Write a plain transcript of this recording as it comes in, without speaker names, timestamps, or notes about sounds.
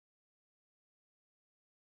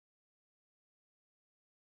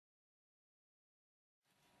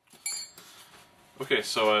Okay,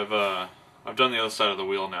 so I've done the other side of the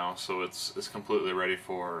wheel now, so it's completely ready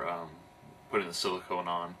for putting the silicone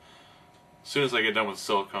on. As soon as I get done with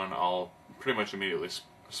silicone, I'll pretty much immediately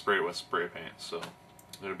spray it with spray paint. So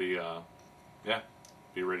it'll be yeah,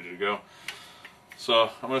 be ready to go.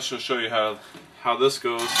 So I'm going to show you how this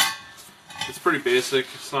goes. It's pretty basic.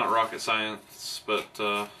 It's not rocket science, but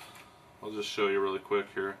I'll just show you really quick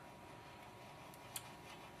here.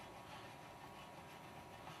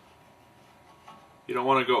 You don't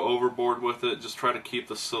want to go overboard with it. Just try to keep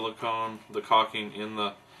the silicone, the caulking in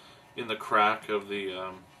the crack of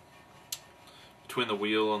the between the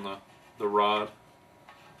wheel and the rod.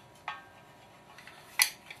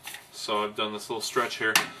 So I've done this little stretch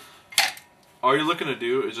here. All you're looking to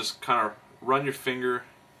do is just kind of run your finger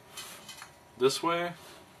this way.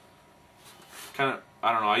 Kind of,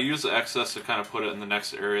 I don't know, I use the excess to kind of put it in the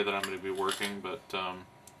next area that I'm going to be working, but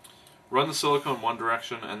run the silicone one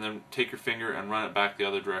direction and then take your finger and run it back the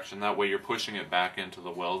other direction. That way you're pushing it back into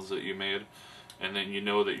the welds that you made, and then you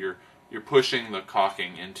know that you're pushing the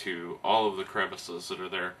caulking into all of the crevices that are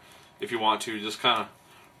there. If you want to, just kind of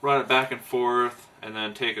run it back and forth, and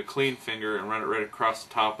then take a clean finger and run it right across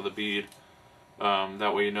the top of the bead.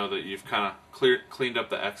 That way you know that you've kind of cleaned up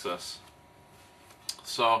the excess.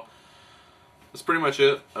 So that's pretty much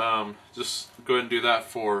it. Just go ahead and do that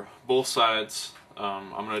for both sides.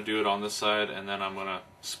 I'm going to do it on this side, and then I'm going to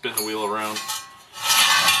spin the wheel around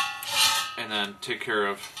and then take care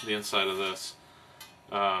of the inside of this.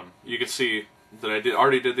 You can see that I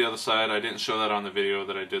already did the other side. I didn't show that on the video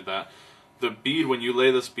that I did that. The bead, when you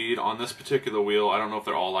lay this bead on this particular wheel, I don't know if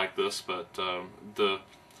they're all like this, but the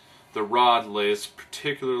rod lays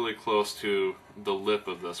particularly close to the lip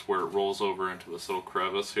of this, where it rolls over into this little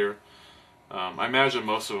crevice here. I imagine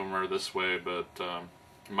most of them are this way, but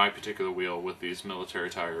my particular wheel with these military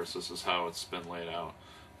tires, this is how it's been laid out.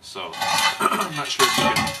 So I'm not sure if you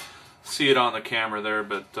can see it on the camera there,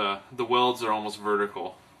 but the welds are almost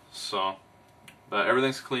vertical. So but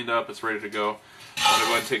everything's cleaned up, it's ready to go. I'm going to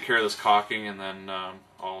go ahead and take care of this caulking, and then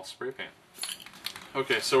I'll spray paint.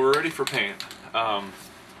 Okay, so we're ready for paint.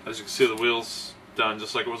 As you can see, the wheel's done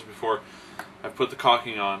just like it was before. I've put the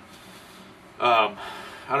caulking on.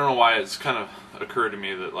 I don't know why it's kind of occurred to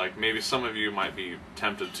me that like maybe some of you might be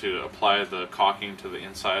tempted to apply the caulking to the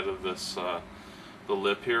inside of this the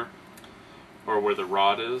lip here, or where the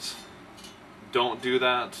rod is. Don't do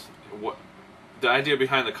that. The idea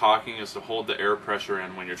behind the caulking is to hold the air pressure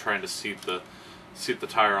in when you're trying to seat the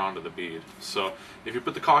tire onto the bead. So if you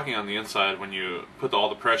put the caulking on the inside, when you put all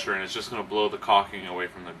the pressure in, it's just going to blow the caulking away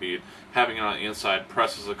from the bead. Having it on the inside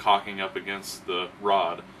presses the caulking up against the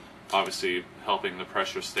rod, obviously helping the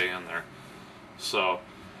pressure stay in there. So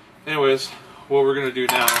anyways, what we're going to do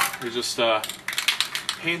now is just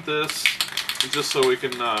paint this, just so we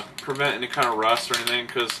can prevent any kind of rust or anything,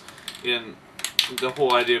 because the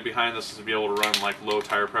whole idea behind this is to be able to run like low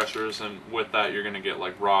tire pressures, and with that you're going to get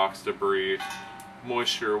like rocks, debris,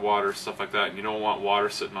 moisture, water, stuff like that, and you don't want water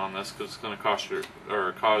sitting on this because it's going to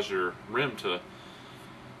cause your rim to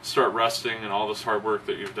start rusting, and all this hard work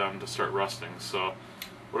that you've done to start rusting. So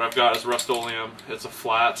what I've got is Rust-Oleum. It's a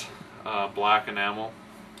flat black enamel,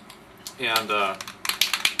 and I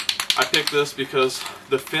picked this because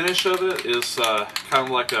the finish of it is kind of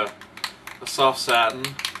like a soft satin,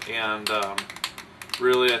 and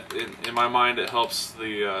really in my mind it helps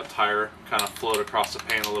the tire kind of float across the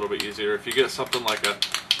paint a little bit easier. If you get something like a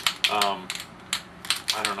I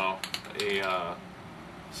don't know,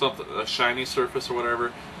 a shiny surface or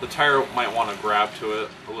whatever, the tire might want to grab to it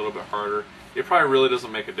a little bit harder. It probably really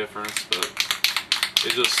doesn't make a difference, but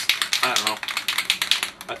it just, I don't know,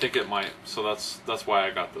 I think it might. So that's why I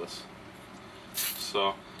got this. So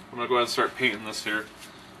I'm gonna go ahead and start painting this here.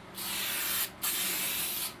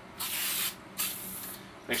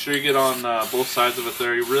 Make sure you get on both sides of it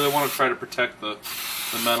there. You really want to try to protect the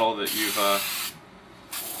metal that you've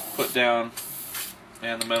put down,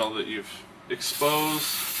 and the metal that you've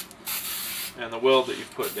exposed, and the weld that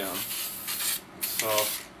you've put down. So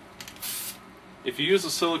if you use a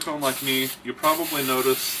silicone like me, you probably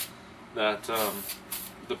notice that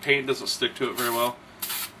the paint doesn't stick to it very well.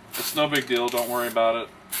 It's no big deal, don't worry about it.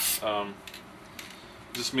 It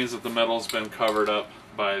just means that the metal's been covered up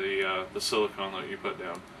by the silicone that you put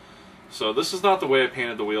down. So this is not the way I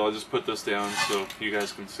painted the wheel. I just put this down so you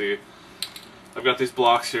guys can see. I've got these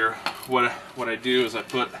blocks here. What I do is I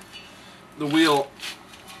put the wheel,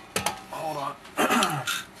 hold on,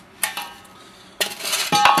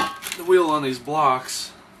 the wheel on these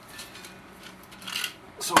blocks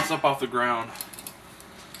so it's up off the ground,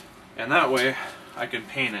 and that way I can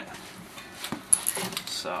paint it.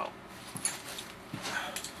 So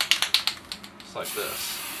just like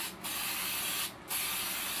this.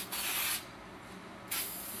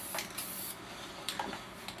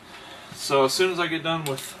 So as soon as I get done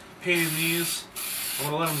with painting these,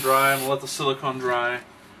 I'm going to let them dry. I'm going to let the silicone dry.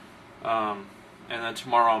 And then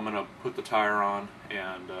tomorrow I'm going to put the tire on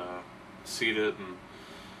and seat it and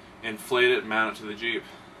inflate it and mount it to the Jeep.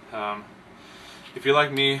 If you're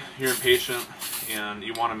like me, you're impatient and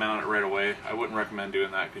you want to mount it right away, I wouldn't recommend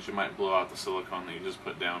doing that because you might blow out the silicone that you just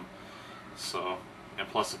put down. So, and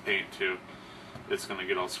plus the paint too, it's going to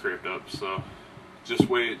get all scraped up. So just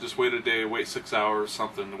wait a day, wait 6 hours,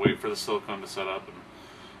 something, wait for the silicone to set up, and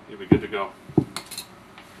you'll be good to go.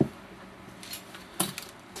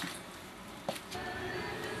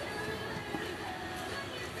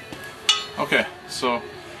 Okay, so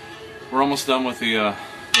we're almost done with the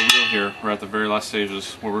wheel here. We're at the very last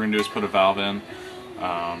stages. What we're going to do is put a valve in,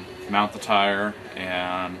 mount the tire,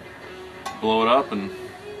 and blow it up and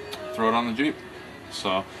throw it on the Jeep. So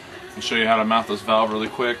I'll show you how to mount this valve really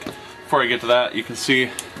quick. Before I get to that, you can see,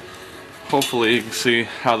 hopefully you can see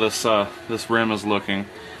how this this rim is looking.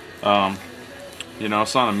 You know,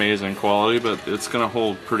 it's not amazing quality, but it's going to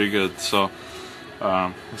hold pretty good. So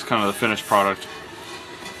it's kind of the finished product.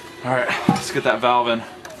 Alright, let's get that valve in.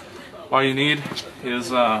 All you need is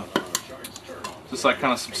just like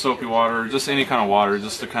kind of some soapy water, just any kind of water,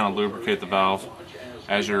 just to kind of lubricate the valve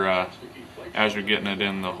as you're getting it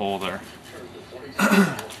in the hole there.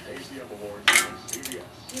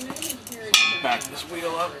 Back this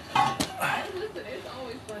wheel up.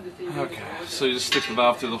 Okay, so you just stick the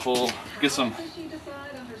valve through the hole, get some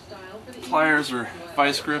pliers or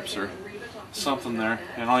vice grips or something there,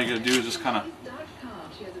 and all you gotta do is just kind of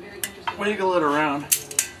wiggle it around,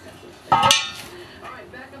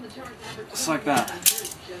 just like that.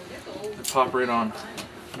 It pop right on,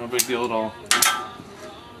 no big deal at all.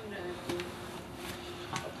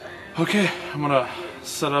 Okay, I'm gonna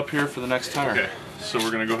set up here for the next tire. Okay, so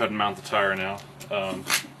we're gonna go ahead and mount the tire now. I'm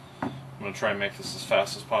gonna try and make this as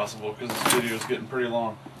fast as possible because this video is getting pretty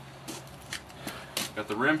long. Got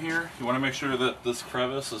the rim here. You want to make sure that this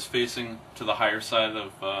crevice is facing to the higher side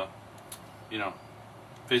of, you know,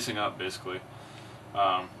 facing up basically.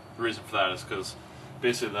 The reason for that is because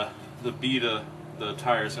basically the bead of the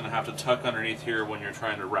tire is going to have to tuck underneath here when you're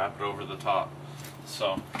trying to wrap it over the top.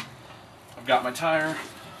 So I've got my tire.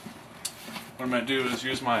 What I'm going to do is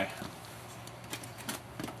use my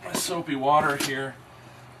soapy water here.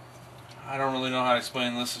 I don't really know how to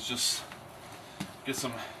explain this. It's just get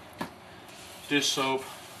some dish soap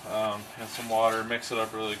and some water, mix it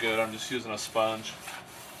up really good. I'm just using a sponge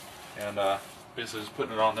and basically just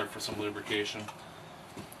putting it on there for some lubrication.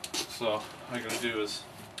 So all I'm going to do is,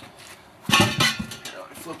 here, let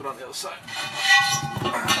me flip it on the other side.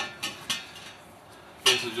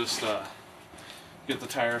 Basically just get the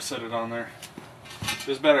tire, set it on there.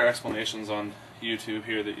 There's better explanations on YouTube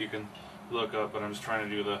here that you can look up, but I'm just trying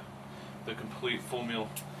to do the complete full meal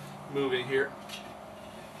moving here.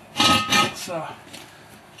 So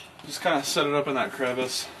just kind of set it up in that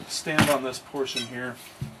crevice, stand on this portion here,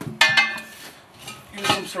 use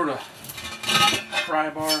some sort of pry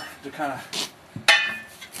bar to kind of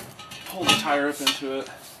pull the tire up into it.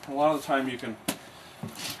 A lot of the time you can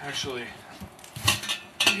actually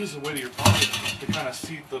use the weight of your body to kind of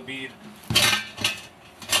seat the bead.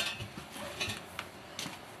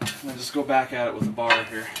 And then just go back at it with the bar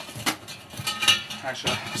here.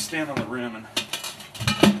 Actually, stand on the rim and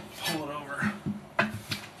pull it over.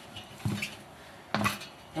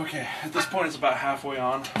 Okay, at this point it's about halfway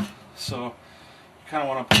on, so you kind of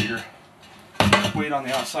want to put your weight on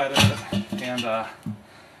the outside of it and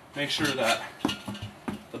make sure that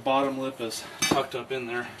the bottom lip is tucked up in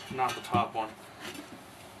there, not the top one.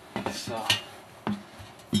 So,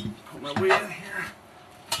 put my weight in here.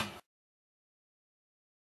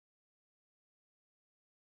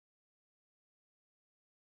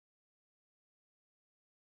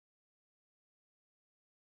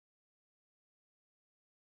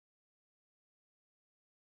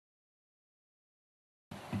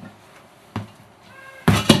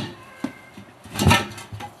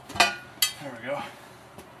 There we go.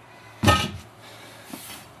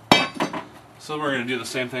 So we're going to do the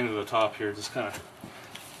same thing to the top here, just kind of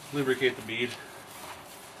lubricate the bead,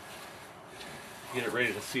 get it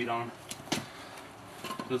ready to seat on.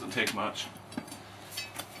 Doesn't take much.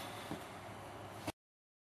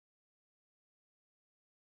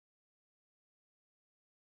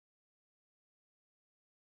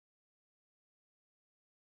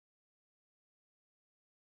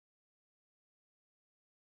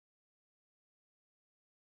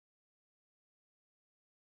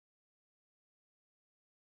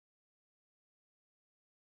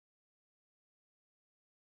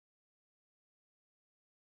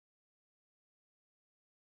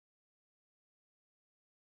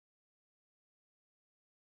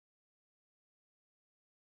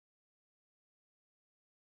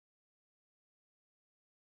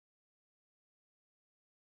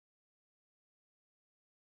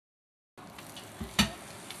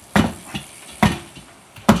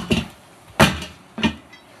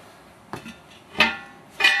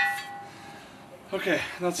 Okay,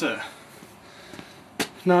 that's it.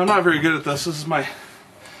 Now I'm not very good at this. This is my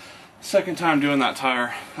second time doing that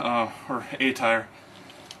tire, or a tire.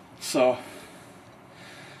 So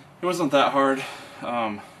it wasn't that hard,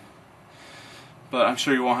 but I'm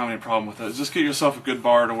sure you won't have any problem with it. Just get yourself a good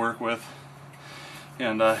bar to work with,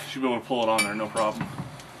 and you should be able to pull it on there, no problem.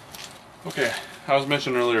 Okay, I was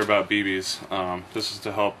mentioning earlier about BBs. This is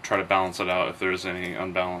to help try to balance it out if there's any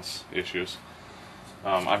unbalance issues.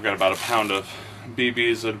 I've got about a pound of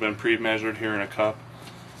BBs that have been pre-measured here in a cup.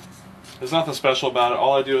 There's nothing special about it.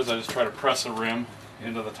 All I do is I just try to press a rim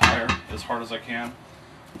into the tire as hard as I can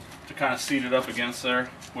to kind of seat it up against there,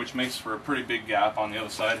 which makes for a pretty big gap on the other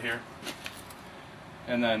side here.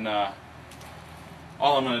 And then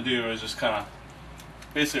all I'm going to do is just kind of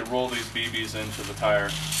basically roll these BBs into the tire.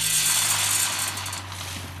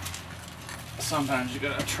 Sometimes you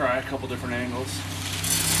gotta try a couple different angles.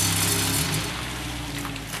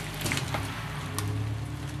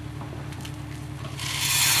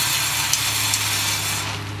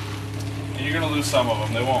 And you're gonna lose some of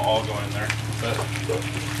them. They won't all go in there, but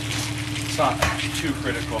it's not too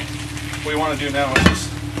critical. What you want to do now is just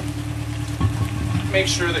make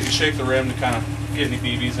sure that you shake the rim to kind of get any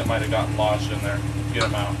BBs that might have gotten lodged in there, get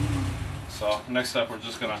them out. So next up, we're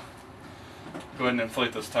just gonna go ahead and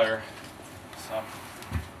inflate this tire. So.